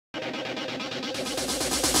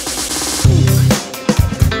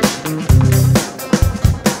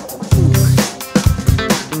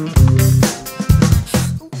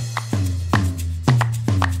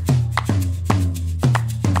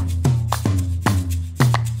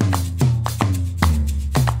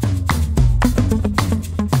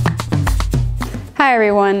Hi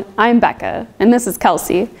everyone, I'm Becca, and this is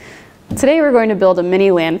Kelsey. Today we're going to build a mini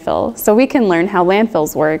landfill so we can learn how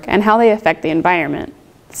landfills work and how they affect the environment.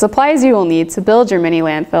 The supplies you will need to build your mini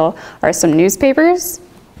landfill are some newspapers,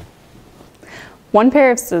 one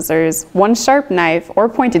pair of scissors, one sharp knife or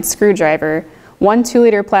pointed screwdriver, one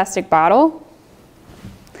 2-liter plastic bottle,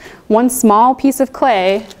 one small piece of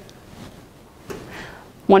clay,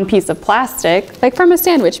 one piece of plastic, like from a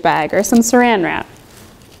sandwich bag or some saran wrap,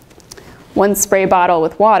 one spray bottle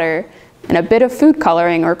with water, and a bit of food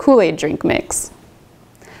coloring or Kool-Aid drink mix,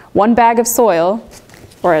 one bag of soil,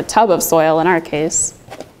 or a tub of soil in our case,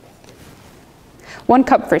 one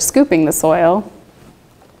cup for scooping the soil,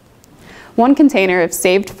 one container of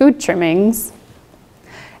saved food trimmings,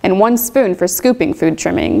 and one spoon for scooping food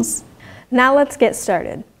trimmings. Now let's get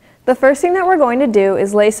started. The first thing that we're going to do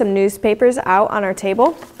is lay some newspapers out on our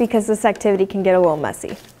table because this activity can get a little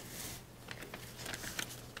messy.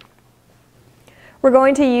 We're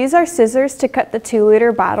going to use our scissors to cut the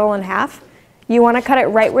 2-liter bottle in half. You want to cut it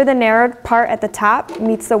right where the narrowed part at the top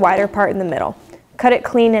meets the wider part in the middle. Cut it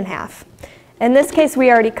clean in half. In this case,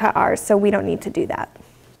 we already cut ours, so we don't need to do that.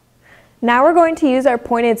 Now we're going to use our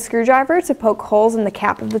pointed screwdriver to poke holes in the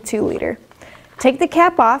cap of the 2-liter. Take the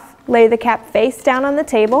cap off, lay the cap face down on the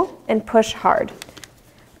table, and push hard.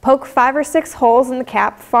 Poke 5 or 6 holes in the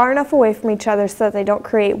cap far enough away from each other so that they don't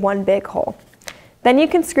create one big hole. Then you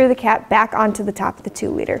can screw the cap back onto the top of the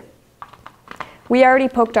 2-liter. We already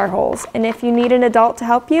poked our holes, and if you need an adult to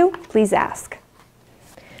help you, please ask.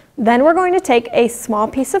 Then we're going to take a small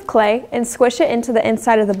piece of clay and squish it into the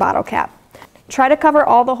inside of the bottle cap. Try to cover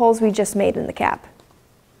all the holes we just made in the cap.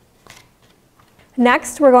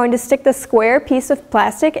 Next, we're going to stick the square piece of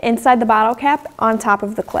plastic inside the bottle cap on top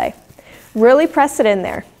of the clay. Really press it in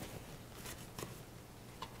there.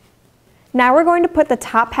 Now we're going to put the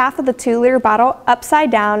top half of the 2-liter bottle upside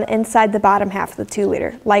down inside the bottom half of the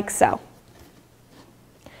 2-liter, like so.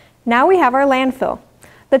 Now we have our landfill.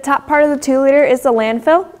 The top part of the 2-liter is the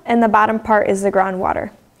landfill, and the bottom part is the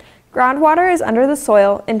groundwater. Groundwater is under the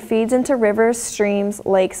soil and feeds into rivers, streams,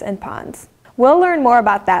 lakes, and ponds. We'll learn more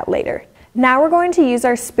about that later. Now we're going to use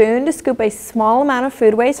our spoon to scoop a small amount of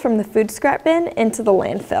food waste from the food scrap bin into the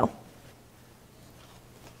landfill.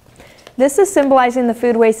 This is symbolizing the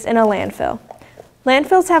food waste in a landfill.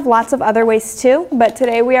 Landfills have lots of other waste too, but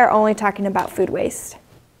today we are only talking about food waste.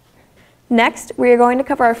 Next, we are going to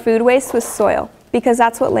cover our food waste with soil, because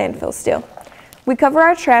that's what landfills do. We cover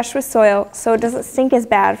our trash with soil so it doesn't stink as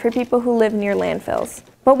bad for people who live near landfills.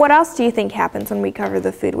 But what else do you think happens when we cover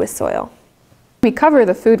the food with soil? When we cover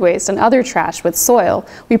the food waste and other trash with soil,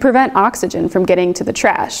 we prevent oxygen from getting to the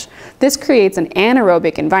trash. This creates an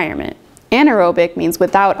anaerobic environment. Anaerobic means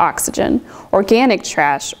without oxygen. Organic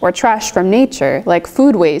trash, or trash from nature, like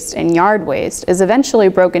food waste and yard waste, is eventually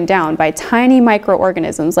broken down by tiny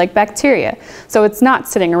microorganisms like bacteria, so it's not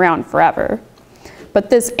sitting around forever. But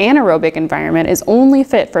this anaerobic environment is only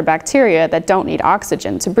fit for bacteria that don't need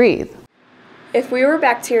oxygen to breathe. If we were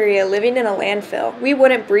bacteria living in a landfill, we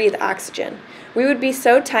wouldn't breathe oxygen. We would be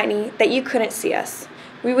so tiny that you couldn't see us.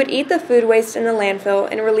 We would eat the food waste in the landfill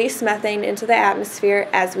and release methane into the atmosphere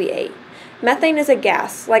as we ate. Methane is a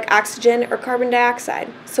gas, like oxygen or carbon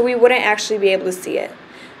dioxide, so we wouldn't actually be able to see it.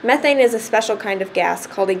 Methane is a special kind of gas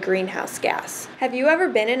called a greenhouse gas. Have you ever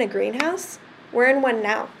been in a greenhouse? We're in one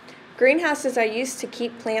now. Greenhouses are used to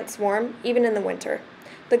keep plants warm, even in the winter.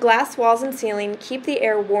 The glass walls and ceiling keep the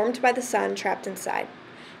air warmed by the sun trapped inside.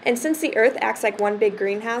 And since the Earth acts like one big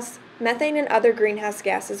greenhouse, methane and other greenhouse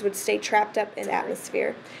gases would stay trapped up in the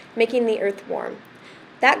atmosphere, making the Earth warm.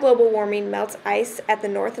 That global warming melts ice at the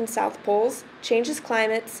North and South poles, changes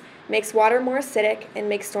climates, makes water more acidic, and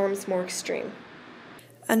makes storms more extreme.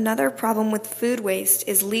 Another problem with food waste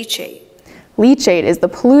is leachate. Leachate is the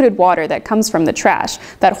polluted water that comes from the trash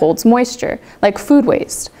that holds moisture, like food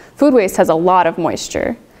waste. Food waste has a lot of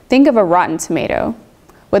moisture. Think of a rotten tomato.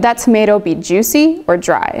 Would that tomato be juicy or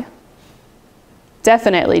dry?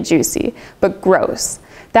 Definitely juicy, but gross.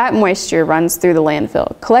 That moisture runs through the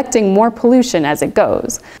landfill, collecting more pollution as it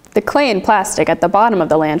goes. The clay and plastic at the bottom of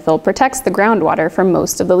the landfill protects the groundwater from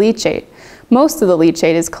most of the leachate. Most of the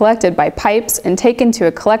leachate is collected by pipes and taken to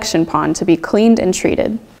a collection pond to be cleaned and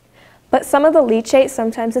treated. But some of the leachate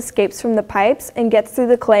sometimes escapes from the pipes and gets through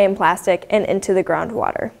the clay and plastic and into the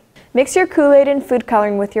groundwater. Mix your Kool-Aid and food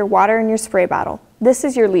coloring with your water in your spray bottle. This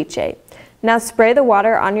is your leachate. Now spray the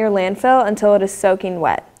water on your landfill until it is soaking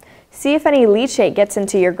wet. See if any leachate gets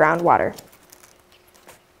into your groundwater.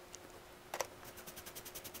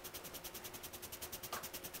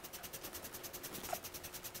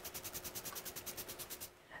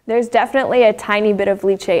 There's definitely a tiny bit of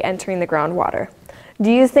leachate entering the groundwater.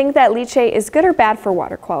 Do you think that leachate is good or bad for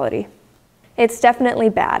water quality? It's definitely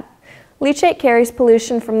bad. Leachate carries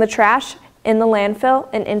pollution from the trash in the landfill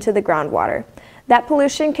and into the groundwater. That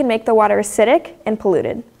pollution can make the water acidic and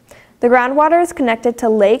polluted. The groundwater is connected to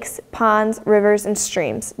lakes, ponds, rivers, and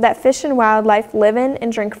streams that fish and wildlife live in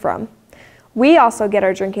and drink from. We also get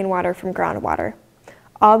our drinking water from groundwater.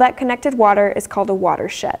 All that connected water is called a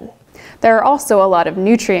watershed. There are also a lot of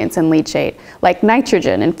nutrients in leachate, like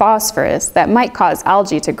nitrogen and phosphorus, that might cause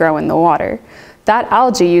algae to grow in the water. That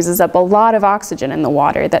algae uses up a lot of oxygen in the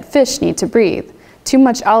water that fish need to breathe. Too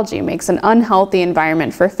much algae makes an unhealthy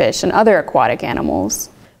environment for fish and other aquatic animals.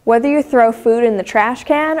 Whether you throw food in the trash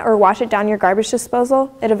can or wash it down your garbage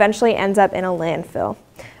disposal, it eventually ends up in a landfill,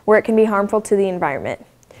 where it can be harmful to the environment.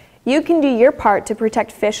 You can do your part to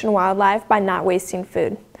protect fish and wildlife by not wasting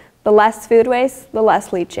food. The less food waste, the less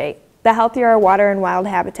leachate. The healthier our water and wild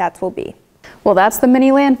habitats will be. Well, that's the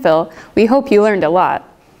mini landfill. We hope you learned a lot.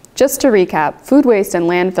 Just to recap, food waste in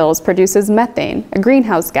landfills produces methane, a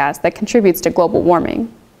greenhouse gas that contributes to global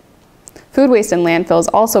warming. Food waste in landfills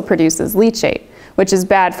also produces leachate, which is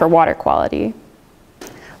bad for water quality.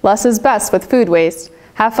 Less is best with food waste.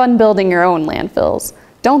 Have fun building your own landfills.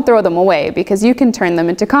 Don't throw them away because you can turn them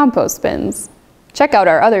into compost bins. Check out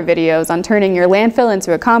our other videos on turning your landfill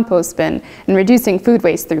into a compost bin and reducing food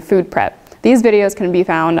waste through food prep. These videos can be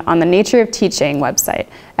found on the Nature of Teaching website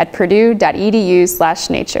at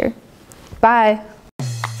purdue.edu/nature. Bye!